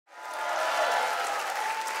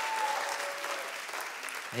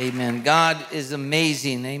Amen. God is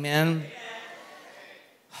amazing. Amen.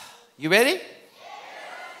 You ready?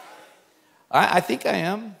 I think I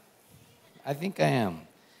am. I think I am.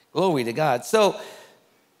 Glory to God. So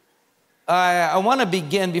I want to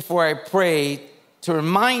begin before I pray to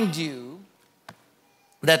remind you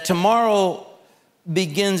that tomorrow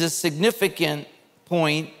begins a significant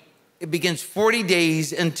point. It begins 40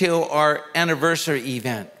 days until our anniversary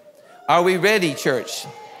event. Are we ready, church?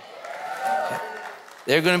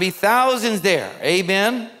 There are going to be thousands there.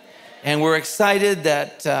 Amen. And we're excited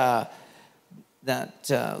that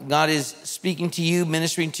God is speaking to you,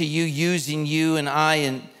 ministering to you, using you and I.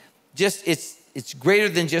 And just it's greater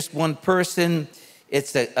than just one person.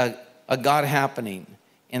 It's a God happening.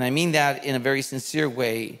 And I mean that in a very sincere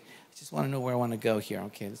way. I just want to know where I want to go here.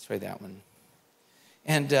 Okay, let's try that one.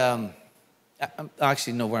 And I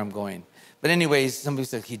actually know where I'm going. But anyways, somebody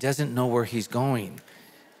said, he doesn't know where he's going.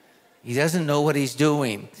 He doesn't know what he's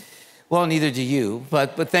doing. Well, neither do you,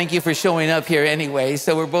 but thank you for showing up here anyway.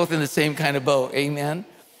 So we're both in the same kind of boat, amen?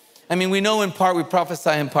 I mean, we know in part, we prophesy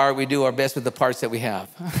in part, we do our best with the parts that we have.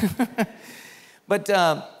 But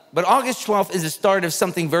August 12th is the start of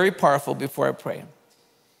something very powerful before I pray. And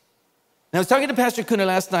I was talking to Pastor Kuna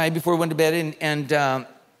last night before we went to bed, and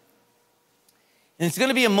it's going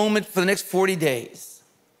to be a moment for the next 40 days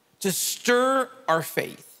to stir our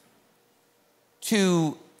faith,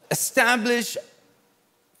 to establish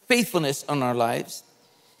faithfulness on our lives,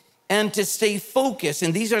 and to stay focused.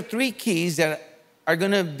 And these are three keys that are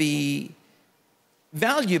going to be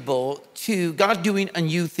valuable to God doing a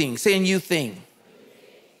new thing. Say a new thing.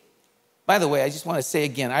 By the way, I just want to say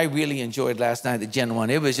again, I really enjoyed last night, the Gen 1.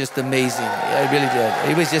 It was just amazing. I really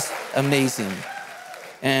did. It was just amazing.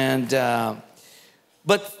 And,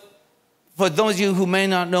 but for those of you who may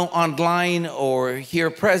not know online or here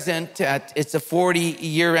present, it's a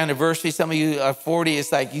 40-year anniversary. Some of you are 40.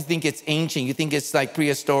 It's like you think it's ancient. You think it's like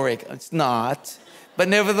prehistoric. It's not. But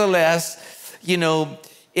nevertheless, you know,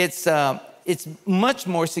 it's much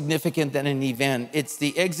more significant than an event. It's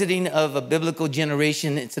the exiting of a biblical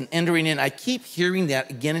generation. It's an entering in. I keep hearing that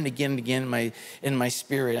again and again and again in my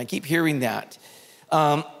spirit. I keep hearing that.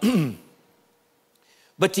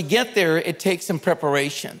 But to get there, it takes some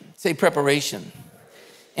preparation. Say preparation.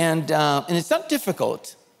 And it's not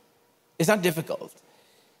difficult. It's not difficult.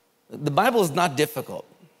 The Bible is not difficult.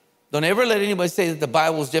 Don't ever let anybody say that the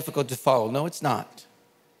Bible is difficult to follow. No, it's not.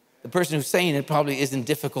 The person who's saying it probably is in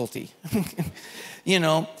difficulty. You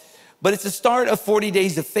know, but it's the start of 40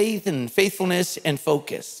 days of faith and faithfulness and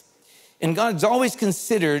focus. And God's always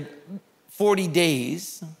considered 40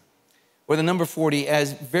 days, or the number 40,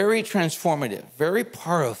 as very transformative, very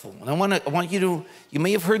powerful. And I want you to, you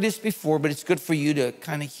may have heard this before, but it's good for you to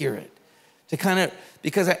kind of hear it. To kind of,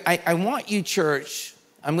 because I want you, church,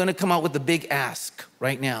 I'm going to come out with a big ask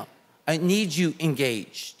right now. I need you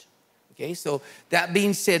engaged. Okay, so that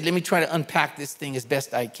being said, let me try to unpack this thing as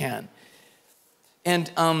best I can.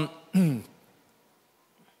 And,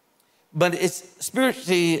 but it's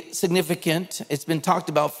spiritually significant. It's been talked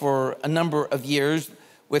about for a number of years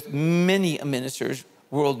with many ministers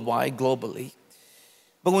worldwide, globally.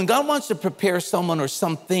 But when God wants to prepare someone or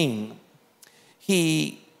something,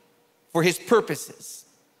 for his purposes,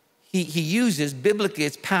 he uses, biblically,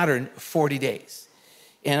 it's patterned 40 days.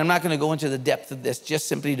 And I'm not going to go into the depth of this, just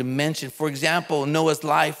simply to mention, for example, Noah's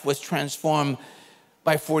life was transformed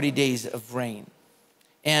by 40 days of rain.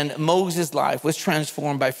 And Moses' life was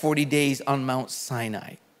transformed by 40 days on Mount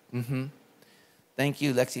Sinai. Thank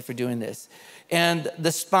you, Lexi, for doing this. And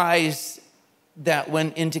the spies that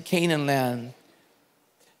went into Canaan land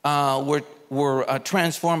were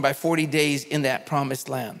transformed by 40 days in that promised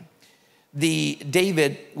land.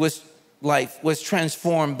 David's life was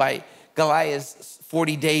transformed by Goliath's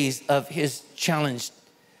 40 days of his challenge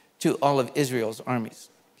to all of Israel's armies.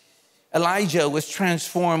 Elijah was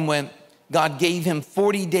transformed when God gave him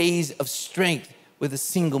 40 days of strength with a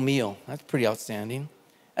single meal. That's pretty outstanding.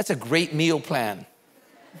 That's a great meal plan.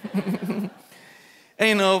 And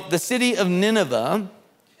you know, the city of Nineveh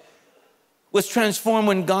was transformed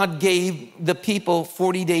when God gave the people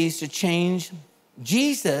 40 days to change.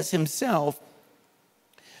 Jesus himself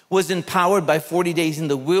was empowered by 40 days in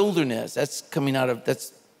the wilderness. That's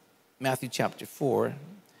that's Matthew chapter 4,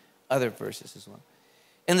 other verses as well.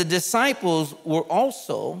 And the disciples were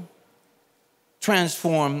also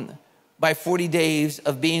transformed by 40 days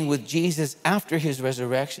of being with Jesus after his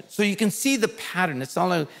resurrection. So you can see the pattern. It's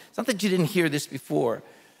not that you didn't hear this before.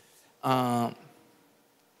 But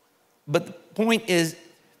the point is,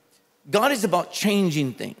 God is about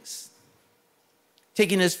changing things.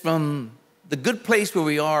 Taking us from the good place where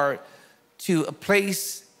we are to a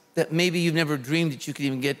place that maybe you've never dreamed that you could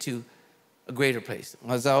even get to a greater place.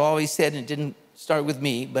 As I always said, and it didn't start with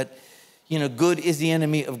me, but good is the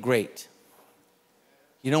enemy of great.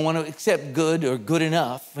 You don't want to accept good or good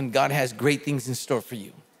enough when God has great things in store for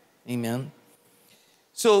you. Amen.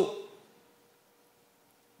 So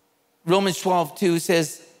Romans 12:2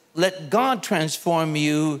 says, let God transform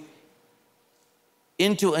you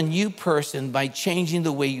into a new person by changing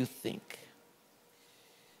the way you think.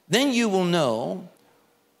 Then you will know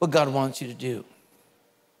what God wants you to do.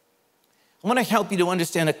 I want to help you to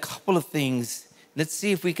understand a couple of things. Let's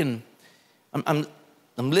see if we can. I'm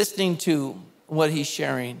listening to what he's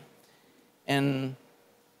sharing. And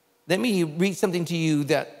let me read something to you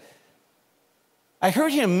that I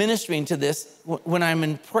heard him ministering to this. When I'm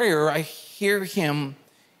in prayer, I hear him.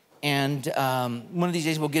 And one of these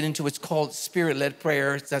days we'll get into what's called spirit-led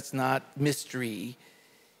prayer. That's not mystery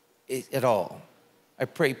at all. I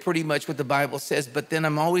pray pretty much what the Bible says, but then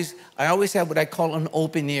I always have what I call an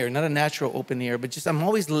open ear, not a natural open ear, but just I'm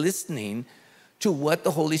always listening to what the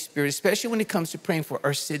Holy Spirit, especially when it comes to praying for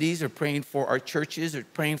our cities or praying for our churches or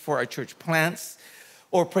praying for our church plants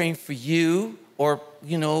or praying for you, or,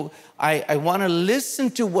 I want to listen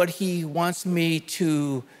to what he wants me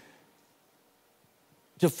to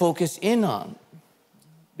focus in on,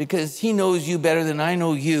 because he knows you better than I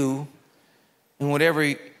know you, and wherever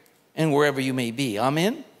you may be.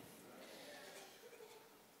 Amen?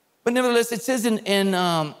 But nevertheless, it says in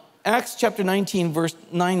Acts chapter 19, verse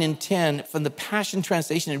 9 and 10, from the Passion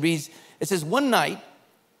Translation, it says, one night,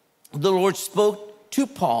 the Lord spoke to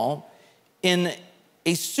Paul in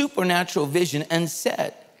a supernatural vision and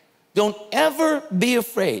said, don't ever be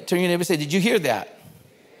afraid. Turn to your neighbor and say, did you hear that?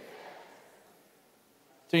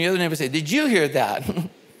 Turn to your other neighbor and say, did you hear that?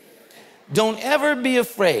 Don't ever be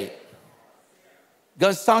afraid.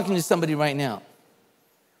 God's talking to somebody right now.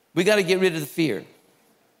 We got to get rid of the fear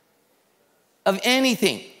of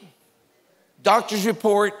anything. Doctor's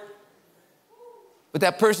report, what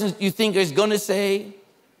that person you think is going to say,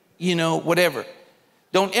 whatever.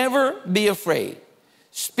 Don't ever be afraid.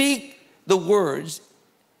 Speak the words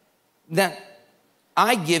that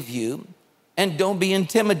I give you and don't be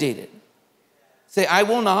intimidated. Say, I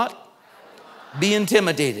will not be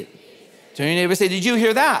intimidated. Turn to your neighbor and say, did you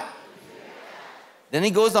hear that? Then he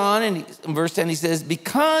goes on, and in verse 10 he says,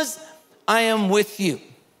 because I am with you,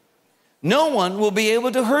 no one will be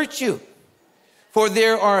able to hurt you. For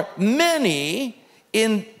there are many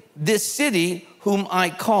in this city whom I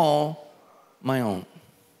call my own.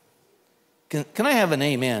 Can I have an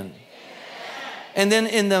amen? Amen? And then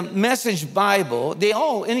in the Message Bible,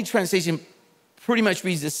 any translation pretty much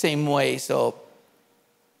reads the same way. So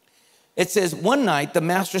it says, one night the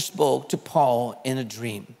master spoke to Paul in a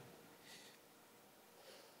dream.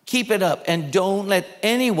 Keep it up and don't let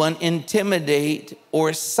anyone intimidate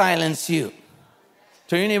or silence you.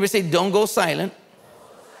 Turn to your neighbor and say, don't go silent.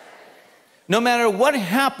 No matter what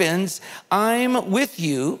happens, I'm with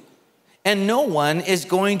you and no one is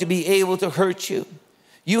going to be able to hurt you.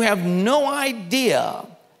 You have no idea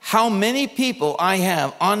how many people I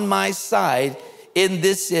have on my side in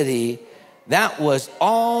this city. That was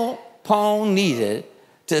all Paul needed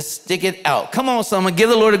to stick it out. Come on, someone, give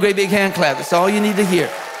the Lord a great big hand clap. That's all you need to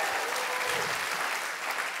hear.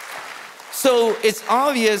 So it's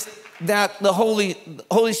obvious that the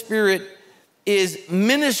Holy Spirit is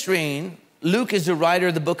ministering. Luke is the writer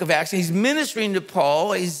of the book of Acts. He's ministering to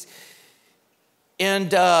Paul.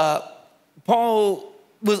 Paul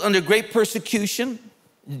was under great persecution,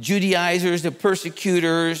 Judaizers, the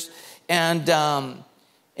persecutors, and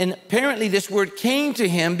apparently this word came to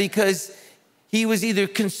him because he was either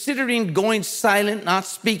considering going silent, not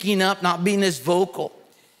speaking up, not being as vocal.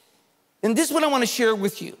 And this is what I want to share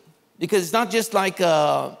with you, because it's not just like,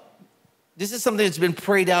 this is something that's been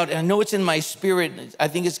prayed out, and I know it's in my spirit. I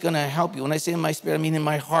think it's going to help you. When I say in my spirit, I mean in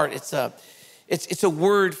my heart. It's a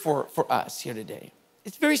word for us here today.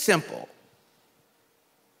 It's very simple.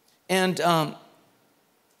 And,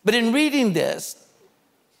 but in reading this,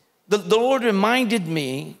 the Lord reminded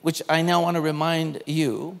me, which I now want to remind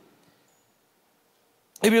you,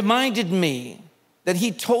 it reminded me that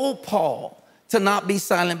he told Paul to not be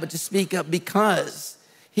silent, but to speak up, because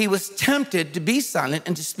he was tempted to be silent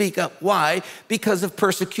and to speak up. Why? Because of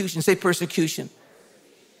persecution. Say persecution.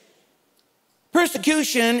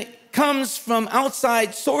 Persecution comes from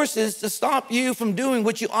outside sources to stop you from doing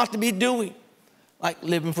what you ought to be doing. Like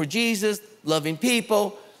living for Jesus, loving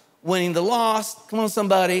people, winning the lost. Come on,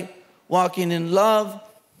 somebody. Walking in love.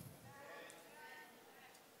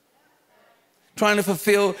 Trying to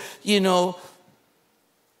fulfill,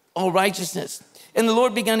 all righteousness. And the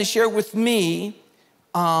Lord began to share with me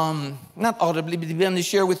not audibly, but he began to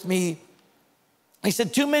share with me. He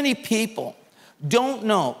said, too many people don't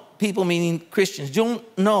know, people meaning Christians, don't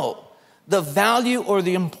know the value or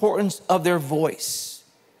the importance of their voice,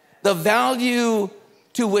 the value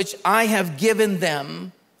to which I have given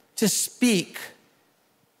them to speak.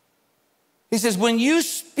 He says, when you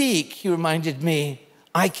speak, he reminded me,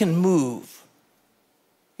 I can move.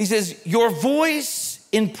 He says, your voice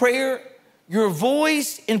in prayer, your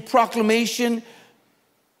voice in proclamation,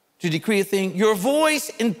 to decree a thing, your voice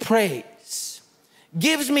in praise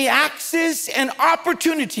gives me access and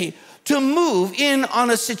opportunity to move in on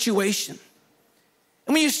a situation.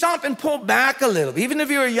 And when you stop and pull back a little, even if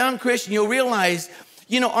you're a young Christian, you'll realize,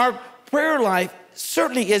 our prayer life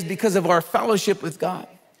certainly is because of our fellowship with God.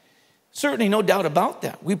 Certainly, no doubt about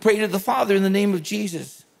that. We pray to the Father in the name of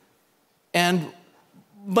Jesus.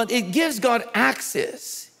 But it gives God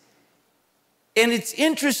access. And it's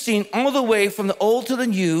interesting all the way from the old to the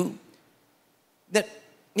new that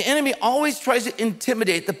the enemy always tries to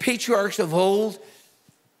intimidate the patriarchs of old.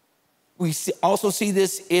 We also see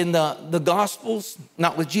this in the Gospels,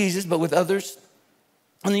 not with Jesus, but with others.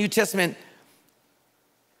 In the New Testament,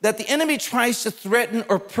 that the enemy tries to threaten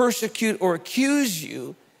or persecute or accuse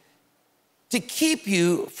you to keep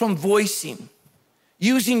you from voicing,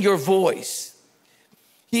 using your voice.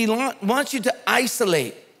 He wants you to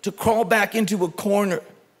isolate, to crawl back into a corner,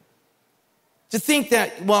 to think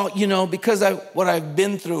that, because what I've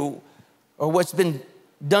been through or what's been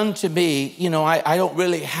done to me, I don't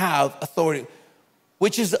really have authority,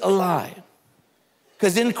 which is a lie.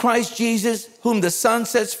 Because in Christ Jesus, whom the Son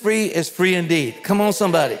sets free is free indeed. Come on,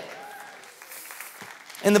 somebody.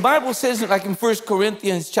 And the Bible says, like in 1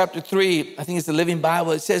 Corinthians chapter 3, I think it's the Living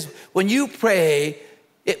Bible, it says, when you pray,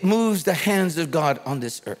 it moves the hands of God on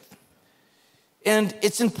this earth. And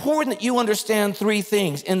it's important that you understand three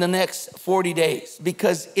things in the next 40 days,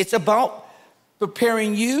 because it's about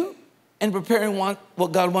preparing you and preparing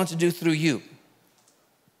what God wants to do through you.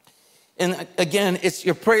 And again, it's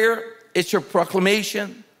your prayer, it's your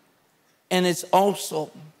proclamation, and it's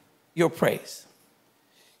also your praise.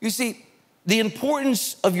 You see, the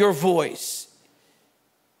importance of your voice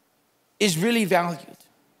is really valued.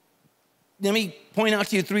 Let me point out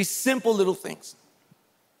to you three simple little things.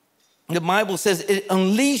 The Bible says it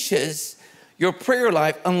unleashes, your prayer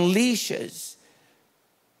life unleashes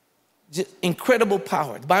incredible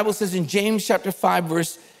power. The Bible says in James chapter 5,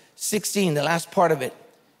 verse 16, the last part of it,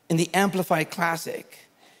 in the Amplified Classic,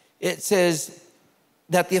 it says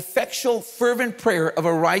that the effectual, fervent prayer of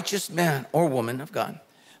a righteous man or woman of God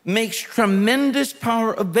makes tremendous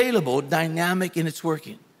power available, dynamic in its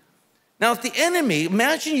working. Now, if the enemy,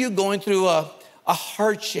 imagine you going through a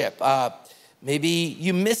hardship. Maybe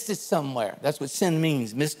you missed it somewhere. That's what sin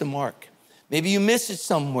means, miss the mark. Maybe you missed it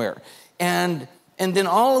somewhere. And then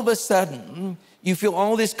all of a sudden, you feel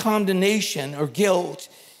all this condemnation or guilt,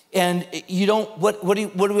 and you don't,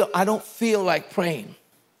 I don't feel like praying.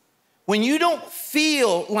 When you don't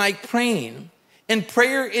feel like praying, and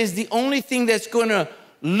prayer is the only thing that's going to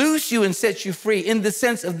loose you and set you free, in the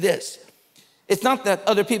sense of this. It's not that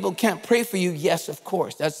other people can't pray for you. Yes, of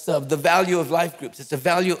course. That's the value of life groups. It's the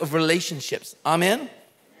value of relationships. Amen?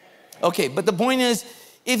 Okay, but the point is,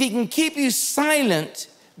 if he can keep you silent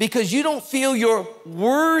because you don't feel you're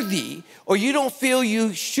worthy, or you don't feel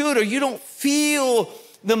you should, or you don't feel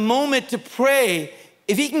the moment to pray,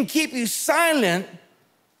 if he can keep you silent,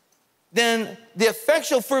 then the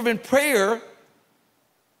effectual, fervent prayer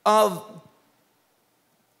of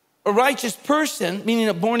a righteous person, meaning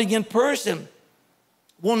a born-again person,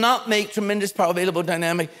 will not make tremendous power available,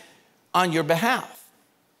 dynamic on your behalf.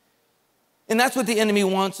 And that's what the enemy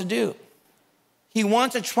wants to do. He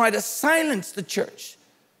wants to try to silence the church.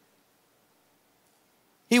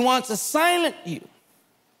 He wants to silence you.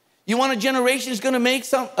 You want a generation that's going to make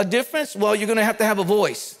a difference? Well, you're going to have a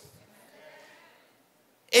voice.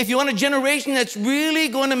 If you want a generation that's really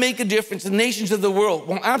going to make a difference in the nations of the world,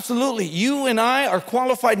 well, absolutely. You and I are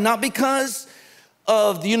qualified not because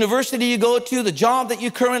of the university you go to, the job that you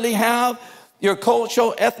currently have, your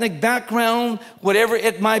cultural, ethnic background, whatever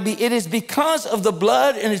it might be. It is because of the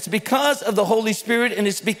blood, and it's because of the Holy Spirit, and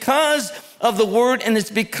it's because of the Word, and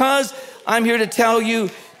it's because I'm here to tell you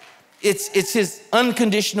it's His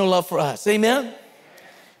unconditional love for us. Amen?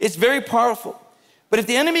 It's very powerful. But if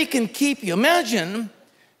the enemy can keep you, imagine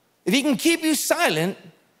if he can keep you silent,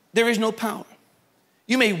 there is no power.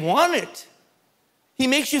 You may want it. He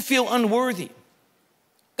makes you feel unworthy.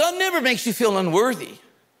 God never makes you feel unworthy.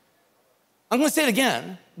 I'm going to say it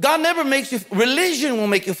again. God never makes you, religion will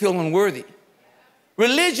make you feel unworthy.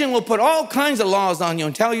 Religion will put all kinds of laws on you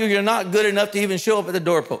and tell you you're not good enough to even show up at the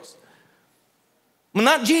doorpost. Well,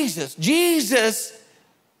 not Jesus. Jesus,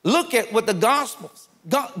 look at what the Gospels.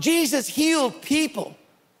 Jesus healed people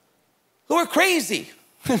who were crazy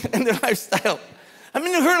in their lifestyle. I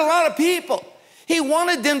mean, he hurt a lot of people. He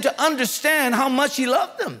wanted them to understand how much he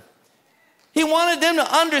loved them. He wanted them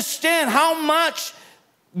to understand how much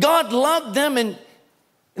God loved them. And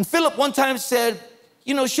Philip one time said,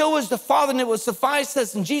 you know, show us the Father and it will suffice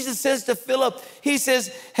us. And Jesus says to Philip, he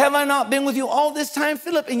says, have I not been with you all this time,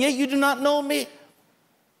 Philip, and yet you do not know me?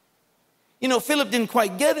 You know, Philip didn't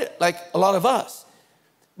quite get it like a lot of us.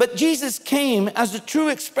 But Jesus came as the true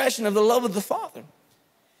expression of the love of the Father.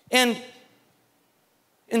 And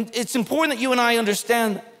it's important that you and I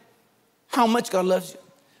understand how much God loves you.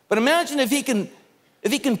 But imagine if he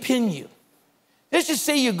can pin you. Let's just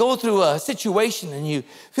say you go through a situation and you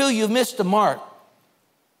feel you've missed the mark.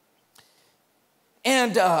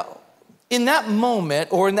 And in that moment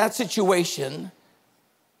or in that situation,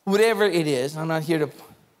 whatever it is, I'm not here to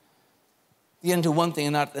get into one thing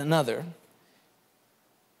and not another.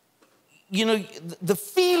 You know, the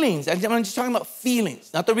feelings, I'm just talking about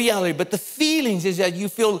feelings, not the reality, but the feelings is that you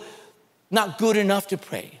feel not good enough to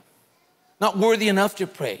pray, not worthy enough to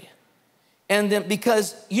pray. And then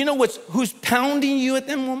because you know who's pounding you at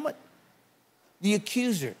that moment? The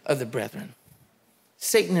accuser of the brethren,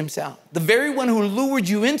 Satan himself, the very one who lured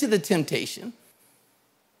you into the temptation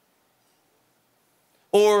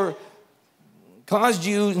or caused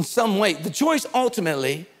you in some way. The choice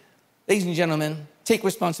ultimately, ladies and gentlemen, take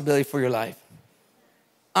responsibility for your life.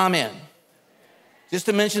 Amen. Just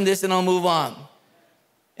to mention this and I'll move on.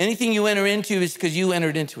 Anything you enter into is because you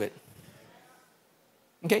entered into it.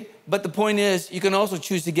 Okay? But the point is, you can also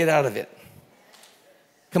choose to get out of it.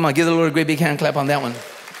 Come on, give the Lord a great big hand clap on that one.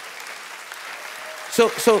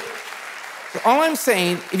 So all I'm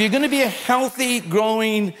saying, if you're going to be a healthy,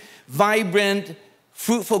 growing, vibrant,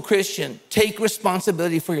 fruitful Christian, take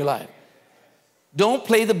responsibility for your life. Don't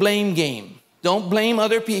play the blame game. Don't blame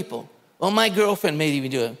other people. Well, my girlfriend made me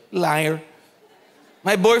do it. Liar.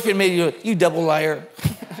 My boyfriend made me do it. You double liar.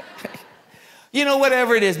 You know,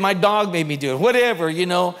 whatever it is. My dog made me do it. Whatever, you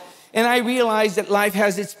know. And I realize that life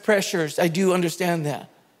has its pressures. I do understand that.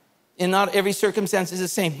 And not every circumstance is the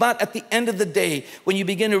same. But at the end of the day, when you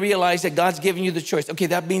begin to realize that God's giving you the choice. Okay,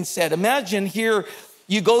 that being said, imagine here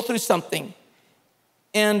you go through something.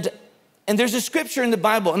 And there's a scripture in the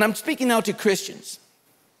Bible. And I'm speaking now to Christians.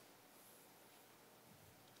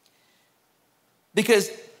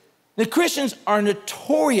 Because the Christians are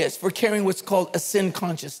notorious for carrying what's called a sin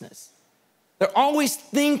consciousness. They're always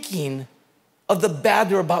thinking of the bad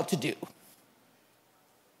they're about to do.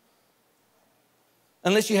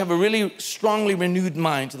 Unless you have a really strongly renewed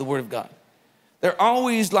mind to the Word of God. They're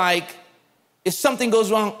always like, if something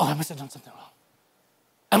goes wrong, oh, I must have done something wrong.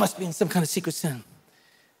 I must be in some kind of secret sin.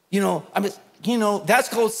 You know, that's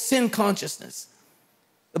called sin consciousness.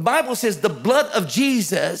 The Bible says the blood of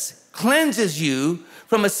Jesus cleanses you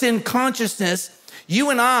from a sin consciousness. You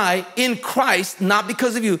and I, in Christ, not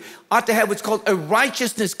because of you, ought to have what's called a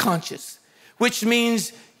righteousness conscience, which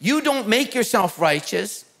means you don't make yourself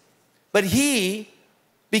righteous, but he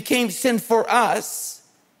became sin for us,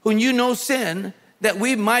 who knew no sin, that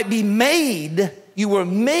we might be made, you were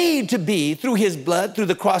made to be, through his blood, through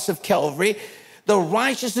the cross of Calvary, the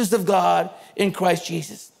righteousness of God in Christ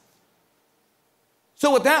Jesus. So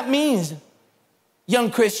what that means, young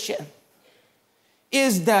Christian,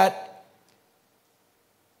 is that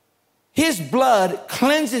his blood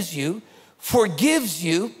cleanses you, forgives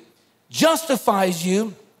you, justifies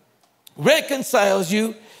you, reconciles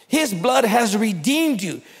you. His blood has redeemed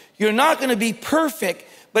you. You're not going to be perfect,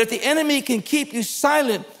 but if the enemy can keep you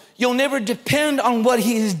silent, you'll never depend on what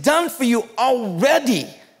he has done for you already.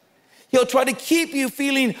 He'll try to keep you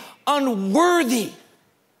feeling unworthy.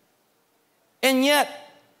 And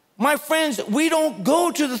yet, my friends, we don't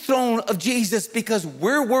go to the throne of Jesus because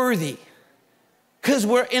we're worthy. Because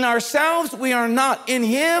we're in ourselves, we are not. In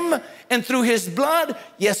him and through his blood,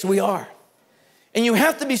 yes, we are. And you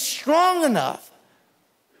have to be strong enough,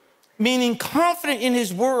 meaning confident in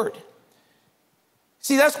his word.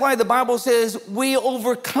 See, that's why the Bible says we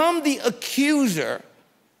overcome the accuser,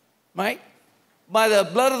 right? By the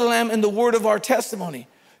blood of the Lamb and the word of our testimony.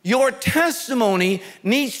 Your testimony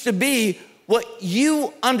needs to be what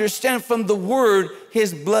you understand from the word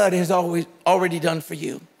his blood has already done for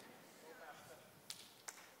you.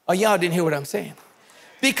 Oh, y'all didn't hear what I'm saying.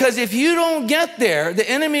 Because if you don't get there, the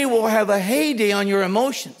enemy will have a heyday on your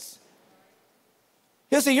emotions.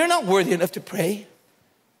 He'll say, you're not worthy enough to pray.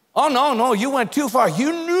 Oh, no, you went too far.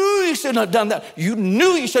 You knew you shouldn't have done that. You knew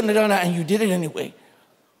you shouldn't have done that, and you did it anyway.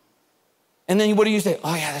 And then what do you say?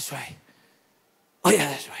 Oh, yeah, that's right. Oh, yeah,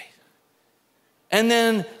 that's right. And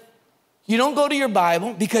then you don't go to your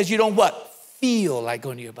Bible because you don't what? Feel like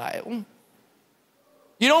going to your Bible.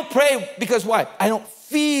 You don't pray because why? I don't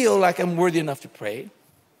feel like I'm worthy enough to pray.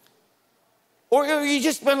 Or you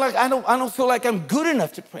just been like, I don't feel like I'm good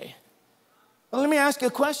enough to pray. Well, let me ask you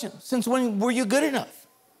a question. Since when were you good enough?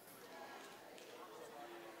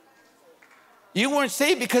 You weren't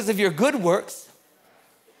saved because of your good works.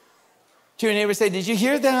 To your neighbor, say, did you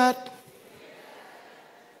hear that?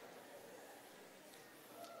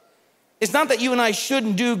 It's not that you and I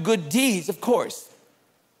shouldn't do good deeds, of course.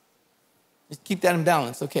 Just keep that in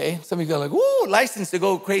balance, okay? Some of you go like, woo, license to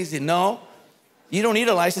go crazy. No, you don't need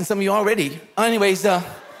a license, some of you already. Anyways, well,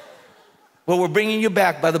 we're bringing you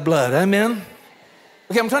back by the blood, amen?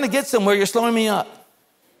 Okay, I'm trying to get somewhere, you're slowing me up.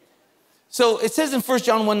 So it says in 1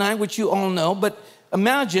 John 1:9, which you all know, but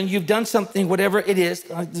imagine you've done something, whatever it is, it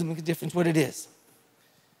doesn't make a difference what it is.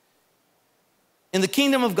 In the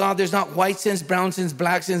kingdom of God, there's not white sins, brown sins,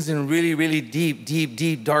 black sins, and really, really deep, deep,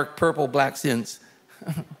 deep, dark purple black sins.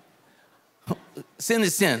 Sin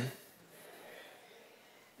is sin.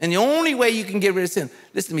 And the only way you can get rid of sin,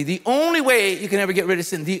 listen to me, the only way you can ever get rid of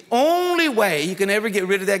sin, the only way you can ever get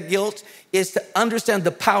rid of that guilt is to understand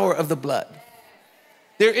the power of the blood.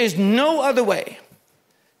 There is no other way.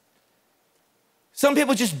 Some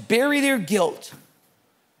people just bury their guilt,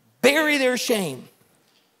 bury their shame,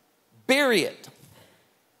 bury it.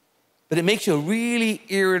 But it makes you a really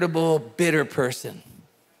irritable, bitter person.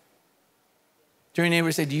 Turn to your neighbor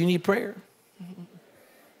and say, do you need prayer?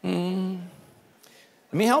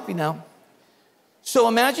 Let me help you now. So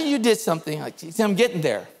imagine you did something, like, see, I'm getting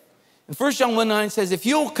there. And 1 John 1:9 says, if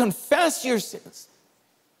you'll confess your sins,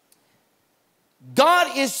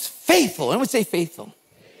 God is faithful. Everyone say faithful.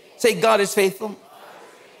 Say God is faithful.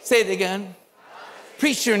 Say it again.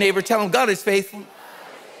 Preach to your neighbor, tell him God is faithful.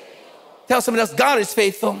 Tell someone else, God is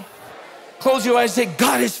faithful. Close your eyes and say,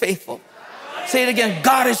 God is faithful. Say it again,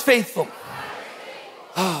 God is faithful.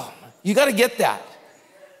 Oh, you got to get that.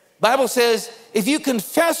 Bible says, if you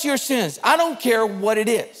confess your sins, I don't care what it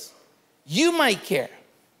is. You might care.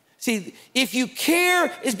 See, if you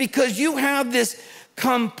care, it's because you have this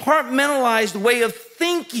compartmentalized way of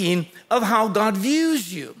thinking of how God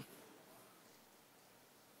views you.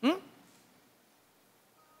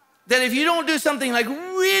 That if you don't do something like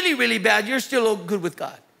really, really bad, you're still good with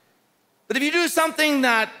God. But if you do something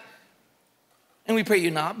that, and we pray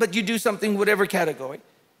you not, but you do something, whatever category,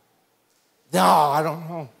 no, I don't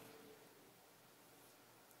know.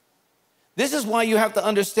 This is why you have to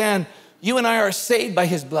understand you and I are saved by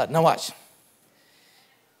his blood. Now watch.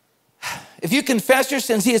 If you confess your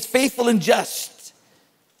sins, he is faithful and just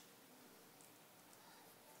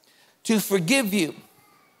to forgive you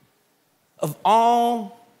of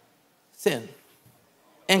all sin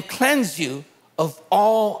and cleanse you of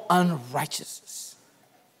all unrighteousness.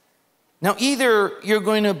 Now, either you're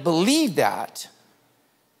going to believe that,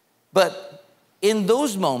 but in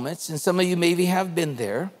those moments, and some of you maybe have been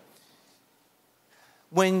there,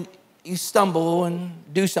 when you stumble and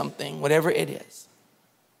do something, whatever it is,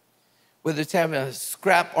 whether it's having a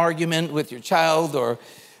scrap argument with your child or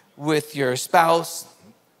with your spouse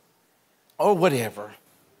or whatever,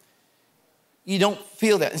 you don't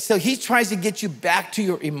feel that. And so he tries to get you back to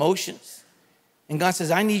your emotions. And God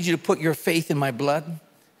says, I need you to put your faith in my blood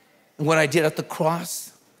and what I did at the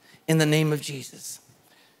cross in the name of Jesus.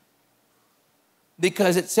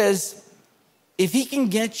 Because it says, if he can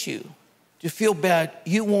get you to feel bad,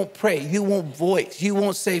 you won't pray, you won't voice, you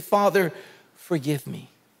won't say, Father, forgive me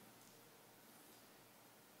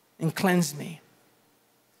and cleanse me.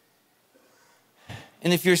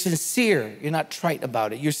 And if you're sincere, you're not trite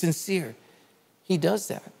about it, you're sincere, he does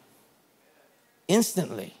that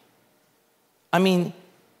instantly. I mean,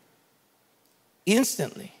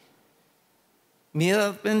 instantly.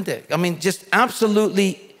 I mean, just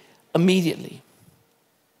absolutely immediately.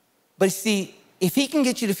 But see, if he can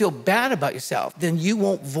get you to feel bad about yourself, then you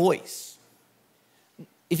won't voice.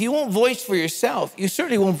 If you won't voice for yourself, you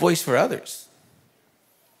certainly won't voice for others.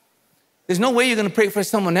 There's no way you're going to pray for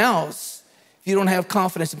someone else if you don't have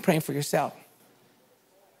confidence in praying for yourself.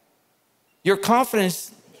 Your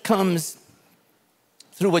confidence comes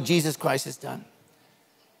through what Jesus Christ has done.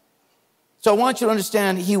 So I want you to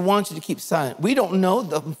understand, he wants you to keep silent. We don't know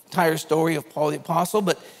the entire story of Paul the Apostle,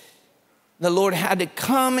 but the Lord had to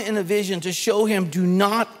come in a vision to show him, do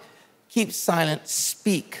not keep silent,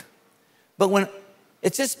 speak. But when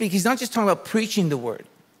it says speak, he's not just talking about preaching the word.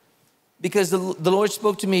 Because the Lord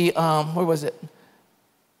spoke to me, where was it?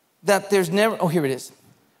 That there's never, oh, here it is.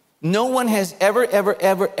 No one has ever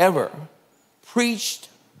preached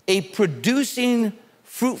a producing,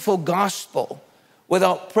 fruitful gospel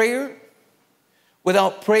without prayer,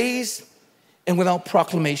 without praise, and without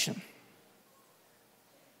proclamation.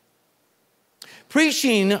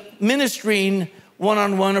 Preaching, ministering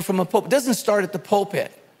one-on-one or from a pulpit doesn't start at the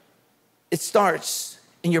pulpit. It starts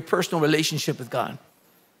in your personal relationship with God.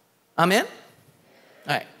 Amen?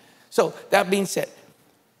 All right. So that being said,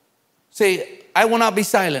 say, I will not be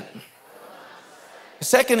silent. The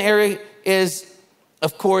second area is,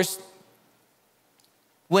 of course,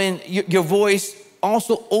 when your voice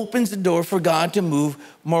also opens the door for God to move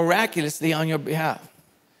miraculously on your behalf.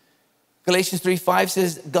 Galatians 3:5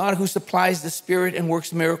 says, God who supplies the Spirit and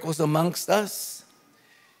works miracles amongst us.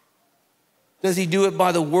 Does he do it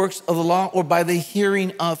by the works of the law or by the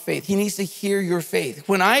hearing of faith? He needs to hear your faith.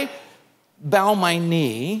 When I bow my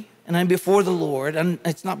knee and I'm before the Lord, and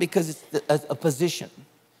it's not because it's a position.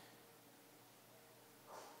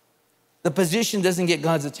 The position doesn't get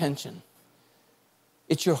God's attention.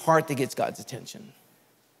 It's your heart that gets God's attention.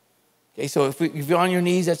 Okay, so if you're on your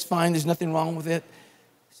knees, that's fine. There's nothing wrong with it.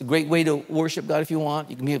 It's a great way to worship God if you want.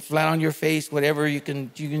 You can be flat on your face, whatever. You can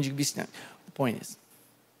be standing. The point is,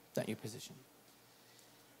 it's not your position.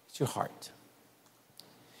 It's your heart.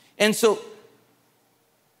 And so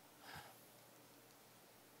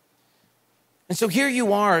here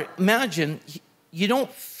you are. Imagine you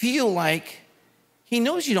don't feel like, he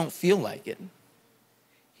knows you don't feel like it.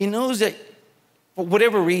 He knows that for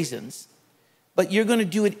whatever reasons, but you're going to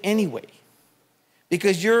do it anyway.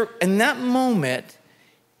 Because you're in that moment,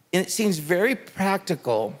 and it seems very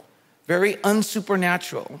practical, very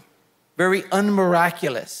unsupernatural, very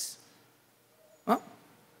unmiraculous. Huh?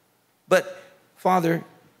 But Father,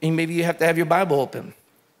 and maybe you have to have your Bible open.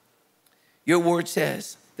 Your word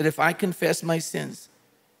says that if I confess my sins,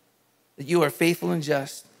 that you are faithful and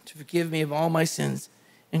just to forgive me of all my sins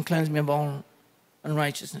and cleanse me of all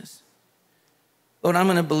unrighteousness. Lord, I'm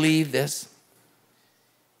going to believe this,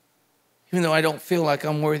 even though I don't feel like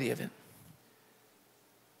I'm worthy of it.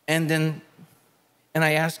 And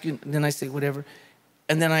I ask you, then I say whatever,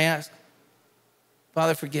 and then I ask,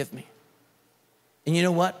 Father, forgive me. And you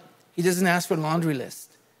know what? He doesn't ask for a laundry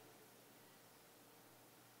list.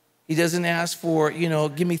 He doesn't ask for,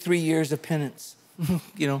 give me 3 years of penance.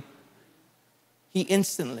 He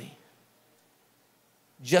instantly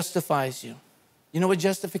justifies you. You know what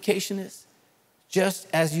justification is? Just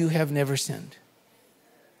as you have never sinned.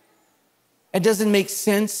 It doesn't make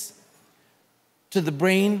sense to the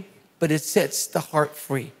brain, but it sets the heart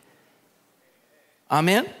free.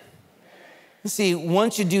 Amen? See,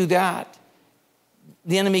 once you do that,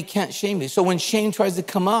 the enemy can't shame you. So when shame tries to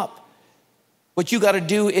come up, what you got to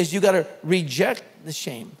do is you got to reject the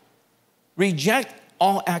shame. Reject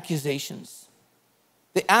all accusations.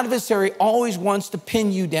 The adversary always wants to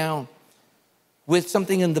pin you down with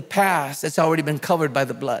something in the past that's already been covered by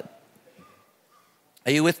the blood.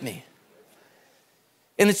 Are you with me?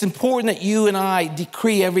 And it's important that you and I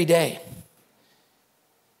decree every day.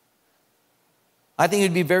 I think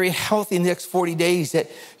it'd be very healthy in the next 40 days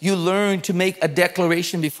that you learn to make a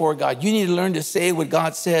declaration before God. You need to learn to say what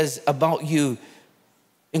God says about you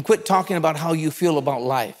and quit talking about how you feel about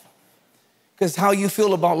life. Because how you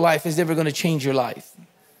feel about life is never going to change your life.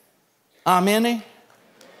 Amen?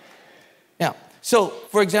 Yeah. So,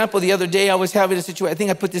 for example, the other day I was having a situation. I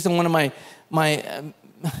think I put this in one of my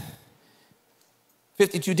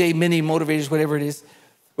 52-day mini motivators, whatever it is,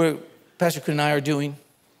 where Pastor Chris and I are doing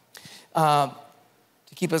to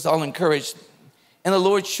keep us all encouraged. And the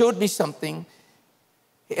Lord showed me something,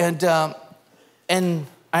 and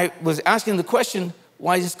I was asking the question,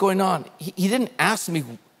 why is this going on? He didn't ask me,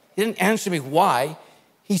 he didn't answer me why.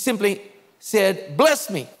 He simply said, bless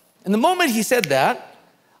me. And the moment he said that,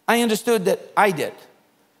 I understood that I did.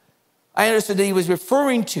 I understood that he was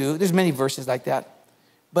referring to, there's many verses like that,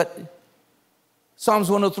 but Psalms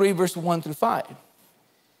 103, verse 1 through 5.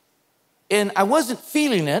 And I wasn't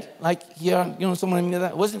feeling it, like, someone knew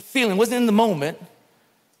that. I wasn't feeling, wasn't in the moment.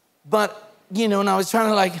 But, and I was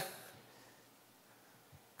trying to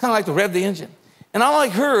kind of to rev the engine. And all I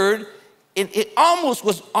heard, it almost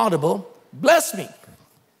was audible, bless me.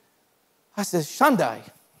 I said, Shandai.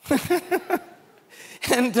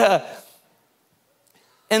 And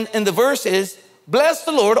the verse is, bless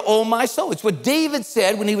the Lord, O my soul. It's what David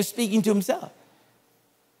said when he was speaking to himself.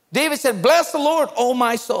 David said, bless the Lord, O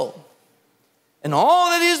my soul. And all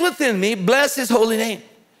that is within me, bless his holy name.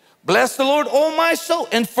 Bless the Lord, O my soul,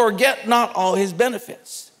 and forget not all his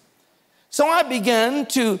benefits. So I began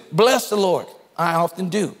to bless the Lord. I often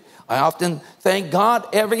do. I often thank God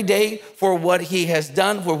every day for what he has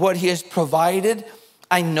done, for what he has provided.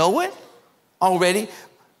 I know it already,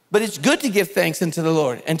 but it's good to give thanks unto the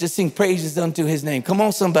Lord and to sing praises unto his name. Come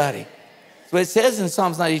on, somebody. That's what it says in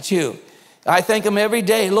Psalms 92. I thank him every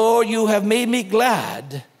day. Lord, you have made me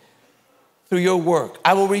glad through your work.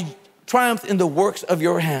 I will triumph in the works of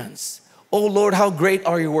your hands. Oh, Lord, how great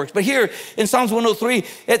are your works. But here in Psalms 103,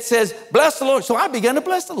 it says, bless the Lord. So I began to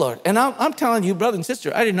bless the Lord. And I'm telling you, brother and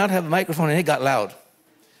sister, I did not have a microphone and it got loud.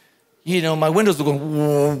 You know, my windows were going,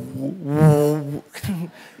 whoa, whoa.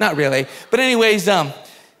 Not really. But anyways,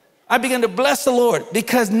 I began to bless the Lord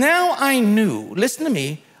because now I knew, listen to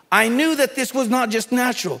me, I knew that this was not just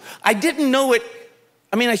natural. I didn't know it.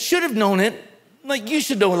 I mean, I should have known it. Like you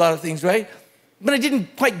should know a lot of things, right? But I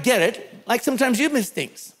didn't quite get it. Like sometimes you miss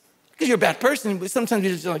things because you're a bad person. But sometimes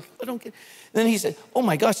you're just like, I don't get it. And then he said, oh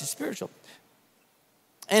my gosh, it's spiritual.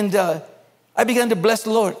 And I began to bless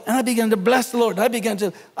the Lord. And I began to bless the Lord. I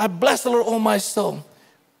bless the Lord, oh my soul.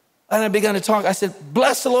 And I began to talk. I said,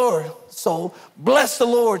 bless the Lord, soul. Bless the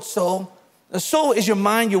Lord, soul. The soul is your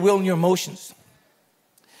mind, your will, and your emotions.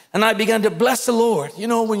 And I began to bless the Lord. You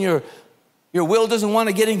know, when your will doesn't want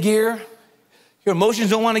to get in gear, your emotions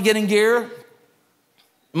don't want to get in gear.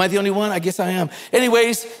 Am I the only one? I guess I am.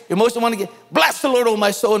 Anyways, your emotions want to bless the Lord, oh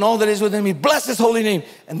my soul, and all that is within me. Bless his holy name.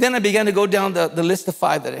 And then I began to go down the list of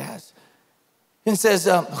 5 that it has. And it says,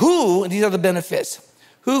 who, and these are the benefits,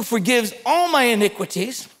 who forgives all my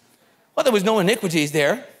iniquities. Well, there was no iniquities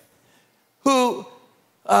there. Who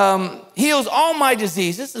heals all my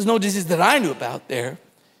diseases. There's no disease that I knew about there.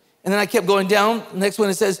 And then I kept going down. The next one,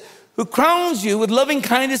 it says, who crowns you with loving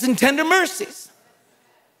kindness and tender mercies.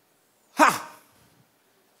 Ha!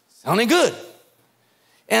 Sounding good.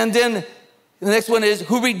 And then the next one is,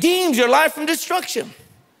 who redeems your life from destruction.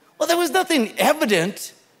 Well, there was nothing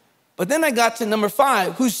evident. But then I got to number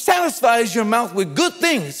 5, who satisfies your mouth with good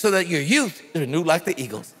things so that your youth is renewed like the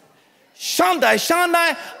eagles.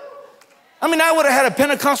 Shandai. I mean, I would have had a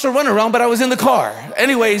Pentecostal runaround, but I was in the car.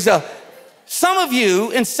 Anyways, some of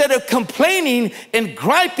you, instead of complaining and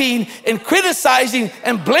griping and criticizing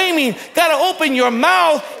and blaming, got to open your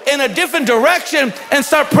mouth in a different direction and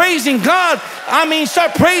start praising God. I mean,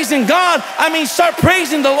 start praising God. I mean, start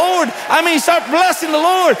praising the Lord. I mean, start blessing the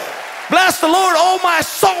Lord. Bless the Lord, oh my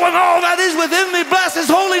soul, and all that is within me. Bless his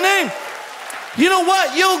holy name. You know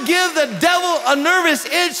what? You'll give the devil a nervous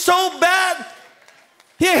itch so bad,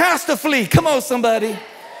 he has to flee. Come on, somebody.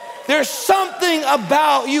 There's something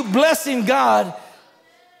about you blessing God.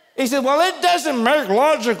 He said, well, it doesn't make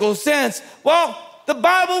logical sense. Well, the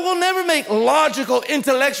Bible will never make logical,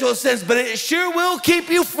 intellectual sense, but it sure will keep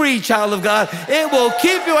you free, child of God. It will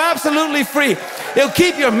keep you absolutely free. It'll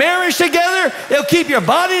keep your marriage together. It'll keep your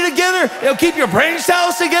body together. It'll keep your brain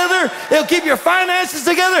cells together. It'll keep your finances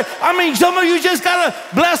together. I mean, some of you just got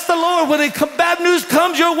to bless the Lord. When bad news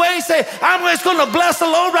comes your way, say, I'm just going to bless the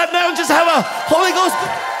Lord right now and just have a Holy Ghost.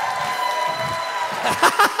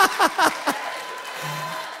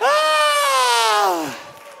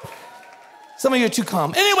 Some of you are too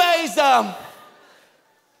calm. Anyways, but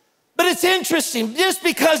it's interesting. Just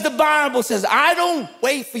because the Bible says, I don't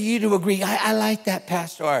wait for you to agree. I like that,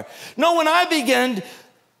 Pastor. No, when I began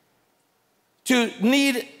to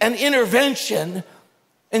need an intervention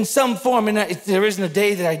in some form, and there isn't a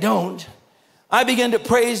day that I don't, I began to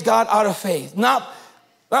praise God out of faith. Not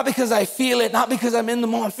because I feel it, not because I'm in the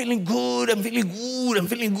moment. I'm feeling good.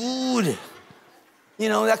 You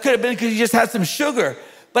know, that could have been because you just had some sugar.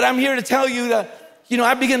 But I'm here to tell you that, you know,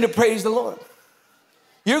 I begin to praise the Lord.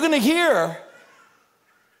 You're going to hear,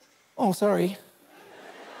 oh, sorry. Did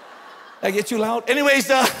I get too loud? Anyways,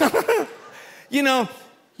 you know,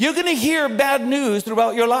 you're going to hear bad news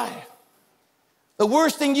throughout your life. The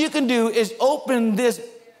worst thing you can do is open this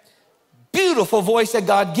beautiful voice that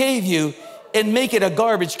God gave you and make it a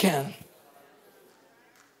garbage can.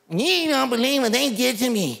 You don't believe what they did to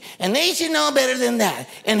me, and they should know better than that.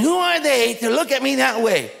 And who are they to look at me that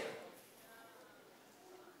way?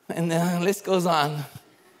 And the list goes on.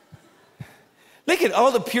 Look at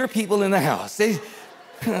all the pure people in the house.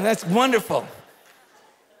 That's wonderful.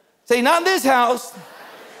 Say, not in this house.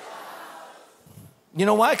 You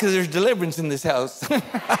know why? Because there's deliverance in this house.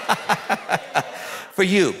 For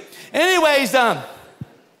you. Anyways,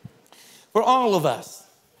 for all of us.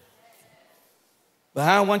 But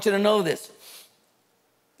I want you to know this.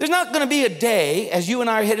 There's not going to be a day as you and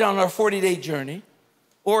I are headed on our 40-day journey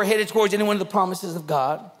or headed towards any one of the promises of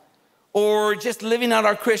God or just living out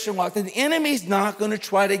our Christian walk that the enemy's not going to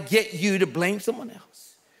try to get you to blame someone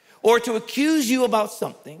else or to accuse you about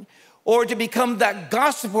something or to become that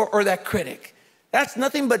gossiper or that critic. That's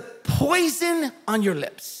nothing but poison on your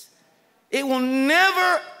lips. It will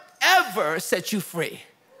never, ever set you free.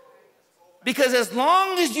 Because as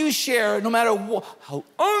long as you share, no matter how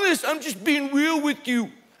honest, I'm just being real with you,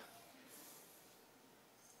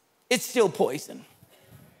 it's still poison.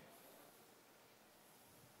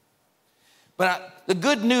 But the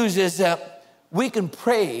good news is that we can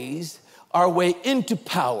praise our way into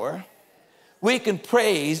power. We can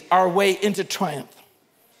praise our way into triumph.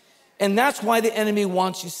 And that's why the enemy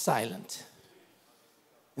wants you silent.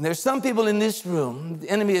 And there's some people in this room,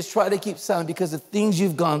 the enemy has tried to keep silent because of things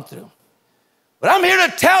you've gone through. But I'm here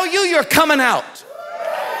to tell you, you're coming out.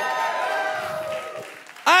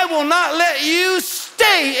 I will not let you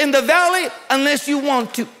stay in the valley unless you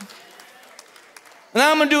want to. And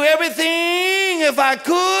I'm going to do everything. If I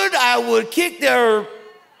could, I would kick there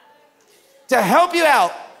to help you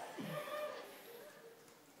out.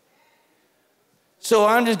 So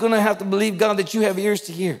I'm just going to have to believe, God, that you have ears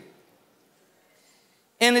to hear.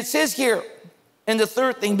 And it says here, and the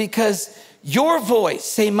third thing, because your voice,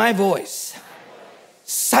 say my voice,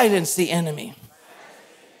 silence the enemy.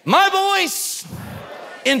 My voice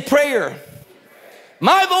in prayer.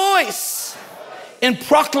 My voice in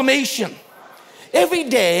proclamation. Every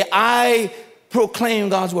day I proclaim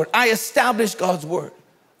God's word. I establish God's word.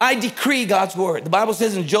 I decree God's word. The Bible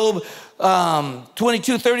says in Job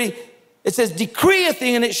 22:30, it says, decree a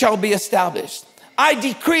thing and it shall be established. I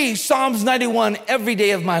decree Psalms 91 every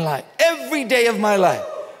day of my life. Every day of my life.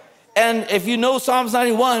 And if you know Psalms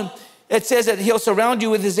 91, it says that he'll surround you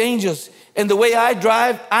with his angels. And the way I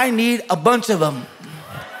drive, I need a bunch of them.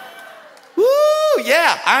 Woo,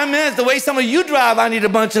 yeah, amen. The way some of you drive, I need a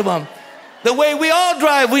bunch of them. The way we all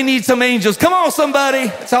drive, we need some angels. Come on, somebody.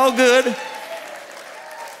 It's all good.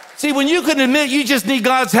 See, when you can admit you just need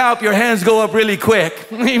God's help, your hands go up really quick.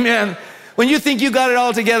 Amen. When you think you got it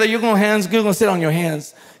all together, you're going to sit on your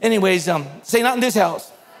hands. Anyways, say not in this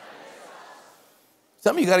house.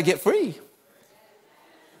 Some of you got to get free.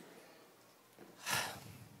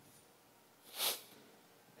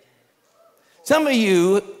 Some of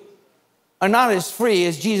you are not as free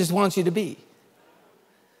as Jesus wants you to be.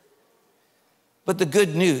 But the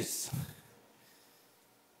good news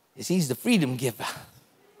is he's the freedom giver.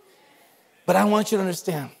 But I want you to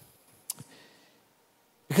understand,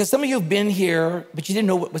 because some of you have been here, but you didn't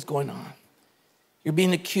know what was going on. You're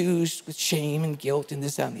being accused with shame and guilt and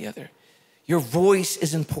this, that, and the other. Your voice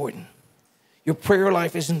is important. Your prayer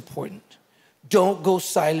life is important. Don't go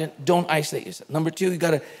silent. Don't isolate yourself. Number two, you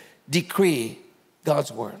got to decree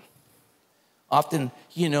God's word. Often,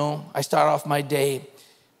 I start off my day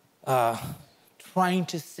trying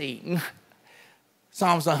to sing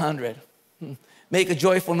Psalms 100. Make a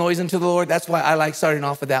joyful noise unto the Lord. That's why I like starting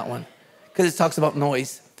off with that one, because it talks about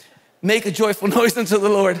noise. Make a joyful noise unto the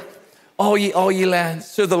Lord, all ye lands.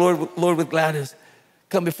 Serve the Lord with gladness.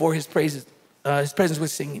 Come before his praises, his presence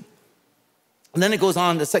with singing. And then it goes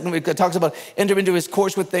on. The second week it talks about enter into his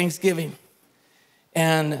courts with thanksgiving,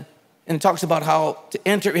 and it talks about how to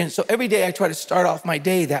enter in. So every day I try to start off my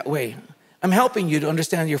day that way. I'm helping you to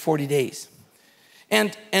understand your 40 days.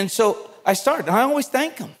 And so I start, and I always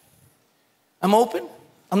thank him. I'm open.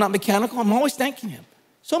 I'm not mechanical. I'm always thanking him.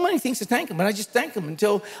 So many things to thank him, but I just thank him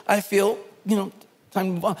until I feel, time to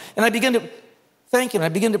move on. And I begin to thank him. I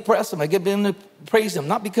begin to press him. I begin to praise him,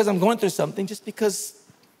 not because I'm going through something, just because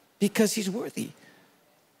he's worthy.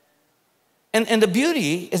 And the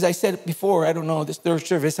beauty, as I said before, I don't know, this third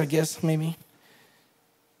service, I guess, maybe.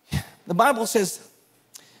 The Bible says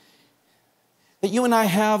that you and I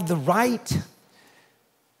have the right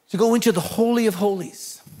to go into the Holy of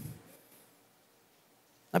Holies.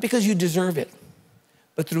 Not because you deserve it,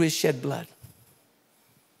 but through his shed blood.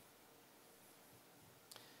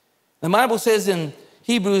 The Bible says in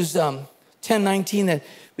Hebrews 10:19 that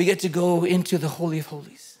we get to go into the Holy of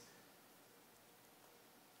Holies.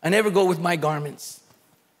 I never go with my garments.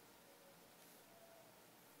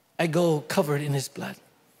 I go covered in his blood.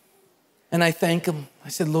 And I thank him. I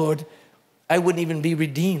said, Lord, I wouldn't even be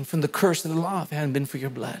redeemed from the curse of the law if it hadn't been for your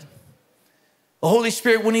blood. The Holy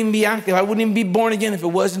Spirit wouldn't even be active. I wouldn't even be born again if it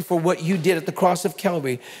wasn't for what you did at the cross of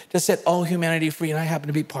Calvary to set all humanity free, and I happen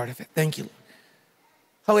to be part of it. Thank you,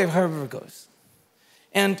 Lord. However it goes.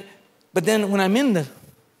 But then when I'm in the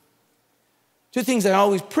two things I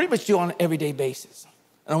always pretty much do on an everyday basis.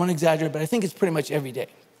 I don't want to exaggerate, but I think it's pretty much every day.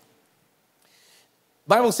 The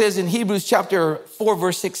Bible says in Hebrews chapter 4,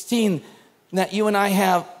 verse 16, that you and I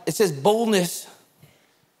have, it says boldness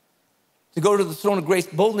to go to the throne of grace.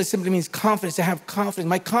 Boldness simply means confidence, to have confidence.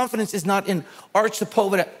 My confidence is not in Art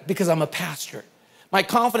Sepulveda because I'm a pastor. My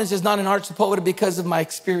confidence is not in Art Sepulveda because of my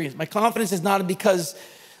experience. My confidence is not because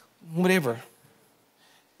whatever.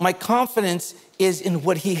 My confidence is in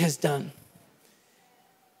what he has done.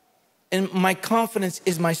 And my confidence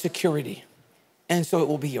is my security. And so it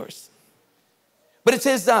will be yours. But it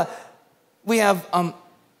says we have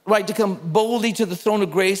right to come boldly to the throne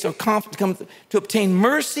of grace, or confident to obtain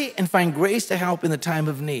mercy and find grace to help in the time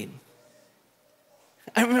of need.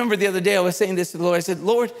 I remember the other day I was saying this to the Lord. I said,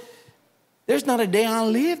 Lord, there's not a day I'll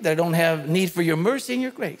live that I don't have need for your mercy and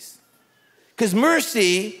your grace. Because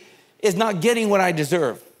mercy is not getting what I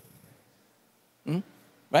deserve.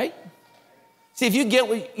 Right? See, if you get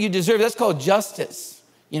what you deserve, that's called justice.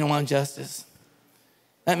 You don't want justice.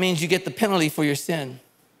 That means you get the penalty for your sin.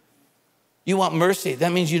 You want mercy.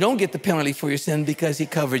 That means you don't get the penalty for your sin because he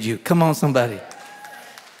covered you. Come on, somebody.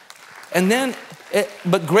 And then,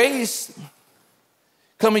 but grace,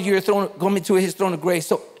 coming to his throne of grace,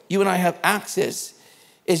 so you and I have access,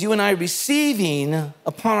 is you and I receiving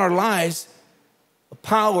upon our lives a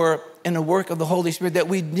power and the work of the Holy Spirit that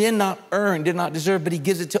we did not earn, did not deserve, but he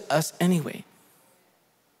gives it to us anyway.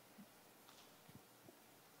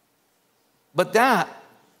 But that,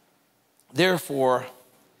 therefore,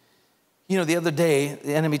 you know, the other day,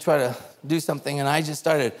 the enemy tried to do something, and I just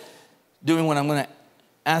started doing what I'm going to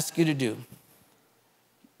ask you to do.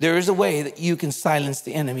 There is a way that you can silence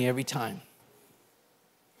the enemy every time.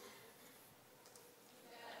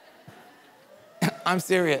 I'm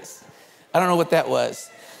serious. I don't know what that was.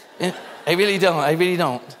 I really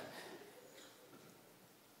don't.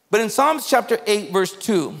 But in Psalms chapter 8, verse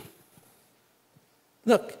 2,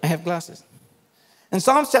 look, I have glasses. In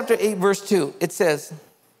Psalms chapter 8, verse 2, it says,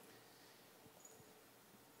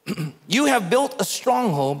 you have built a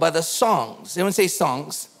stronghold by the songs. Everyone say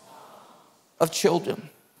songs of children.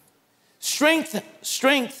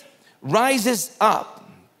 Strength rises up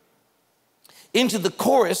into the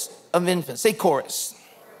chorus of infants. Say chorus.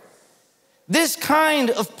 This kind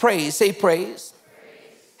of praise, say praise,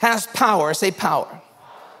 has power. Say power.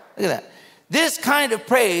 Look at that. This kind of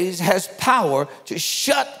praise has power to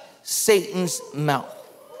shut Satan's mouth.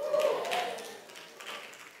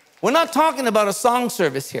 We're not talking about a song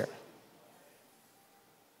service here.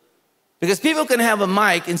 Because people can have a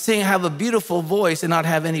mic and sing, have a beautiful voice and not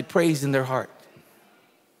have any praise in their heart.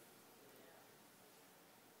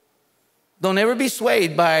 Don't ever be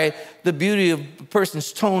swayed by the beauty of a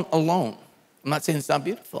person's tone alone. I'm not saying it's not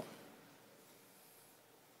beautiful.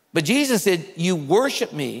 But Jesus said, you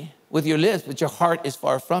worship me with your lips, but your heart is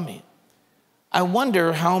far from me. I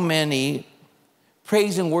wonder how many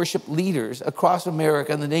praise and worship leaders across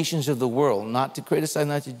America and the nations of the world, not to criticize,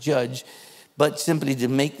 not to judge, but simply to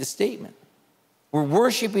make the statement. We're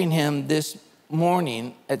worshiping him this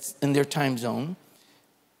morning in their time zone,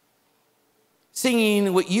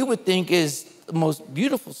 singing what you would think is the most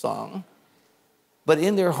beautiful song, but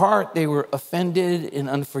in their heart they were offended in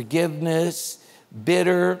unforgiveness,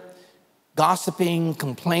 bitter, gossiping,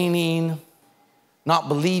 complaining, not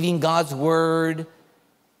believing God's word,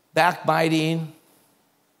 backbiting.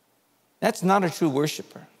 That's not a true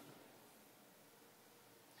worshiper.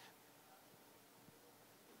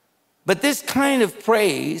 But this kind of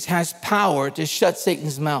praise has power to shut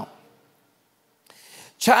Satan's mouth.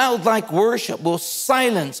 Childlike worship will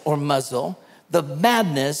silence or muzzle the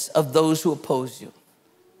madness of those who oppose you.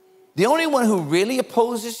 The only one who really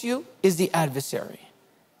opposes you is the adversary.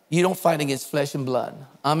 You don't fight against flesh and blood.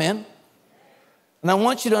 Amen? And I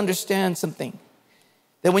want you to understand something.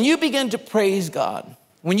 That when you begin to praise God,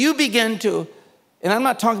 when you begin to, and I'm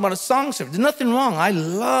not talking about a song service, there's nothing wrong. I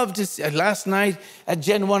love to see, last night at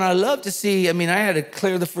Gen 1, I love to see, I had to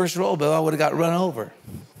clear the first row, but I would have got run over.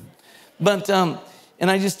 But, and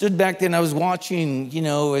I just stood back there and I was watching,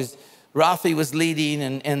 as Rafi was leading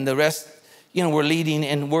and the rest, were leading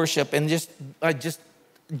in worship and just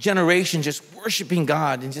generation just worshiping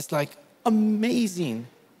God and just like amazing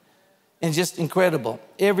and just incredible.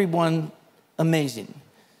 Everyone amazing.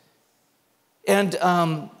 And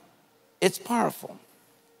it's powerful.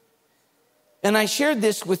 And I shared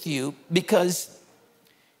this with you because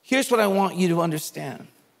here's what I want you to understand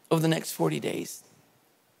over the next 40 days.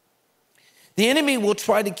 The enemy will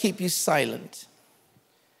try to keep you silent.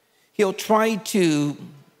 He'll try to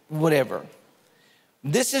whatever.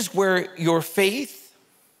 This is where your faith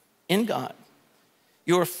in God,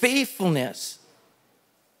 your faithfulness,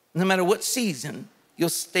 no matter what season, you'll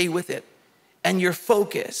stay with it. And your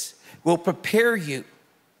focus will prepare you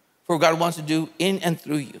for what God wants to do in and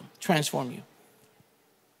through you, transform you.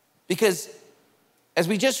 Because as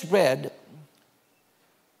we just read,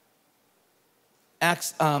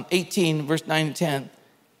 Acts 18, verse 9 and 10,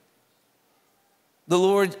 the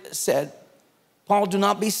Lord said, Paul, do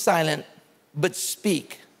not be silent, but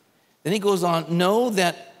speak. Then he goes on, know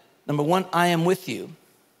that, number one, I am with you.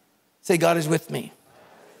 Say, God is with me.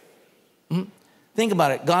 Think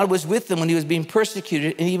about it. God was with them when he was being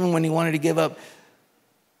persecuted, and even when he wanted to give up,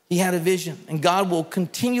 he had a vision. And God will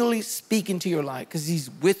continually speak into your life because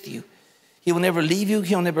he's with you. He will never leave you.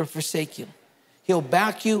 He'll never forsake you. He'll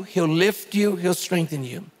back you. He'll lift you. He'll strengthen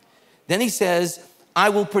you. Then he says, I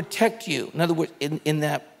will protect you. In other words, in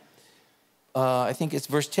that, I think it's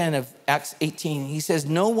verse 10 of Acts 18, he says,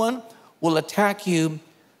 no one will attack you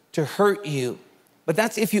to hurt you. But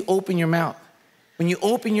that's if you open your mouth. When you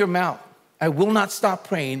open your mouth, I will not stop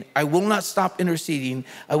praying. I will not stop interceding.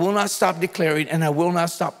 I will not stop declaring, and I will not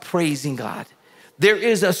stop praising God. There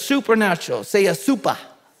is a supernatural. Say a super.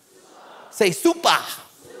 Say super.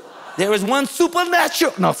 There is one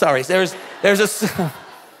supernatural. No, sorry. There's a.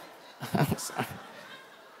 I'm sorry.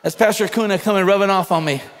 That's Pastor Kuna coming rubbing off on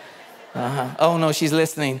me. Oh no, she's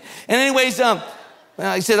listening. And anyways,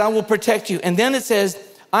 he said, I will protect you. And then it says,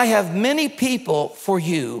 I have many people for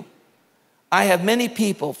you. I have many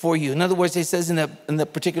people for you. In other words, it says in the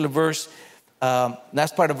particular verse,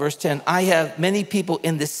 that's part of verse 10, I have many people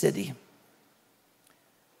in this city.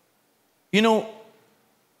 You know,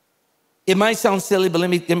 it might sound silly, but let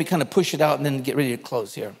me kind of push it out and then get ready to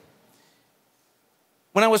close here.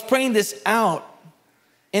 When I was praying this out,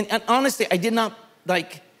 and honestly, I did not,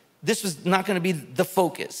 this was not going to be the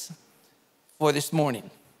focus for this morning,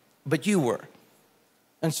 but you were.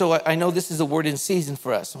 And so I know this is a word in season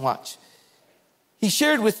for us. Watch. He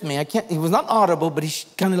shared with me, it was not audible, but he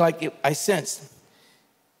kind of I sensed.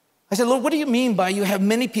 I said, Lord, what do you mean by you have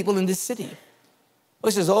many people in this city?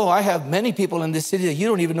 Well, he says, I have many people in this city that you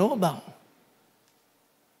don't even know about.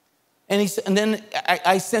 And then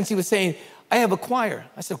I sensed he was saying, I have a choir.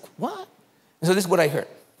 I said, what? And so this is what I heard.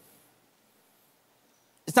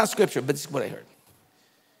 It's not scripture, but this is what I heard.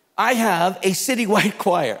 I have a citywide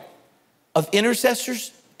choir of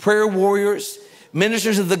intercessors, prayer warriors,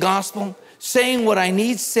 ministers of the gospel, saying what I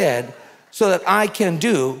need said so that I can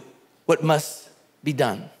do what must be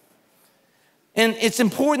done. And it's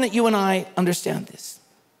important that you and I understand this.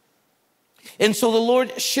 And so the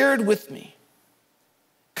Lord shared with me,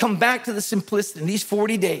 come back to the simplicity in these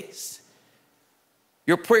 40 days.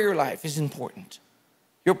 Your prayer life is important.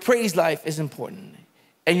 Your praise life is important.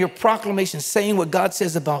 And your proclamation, saying what God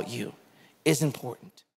says about you, is important.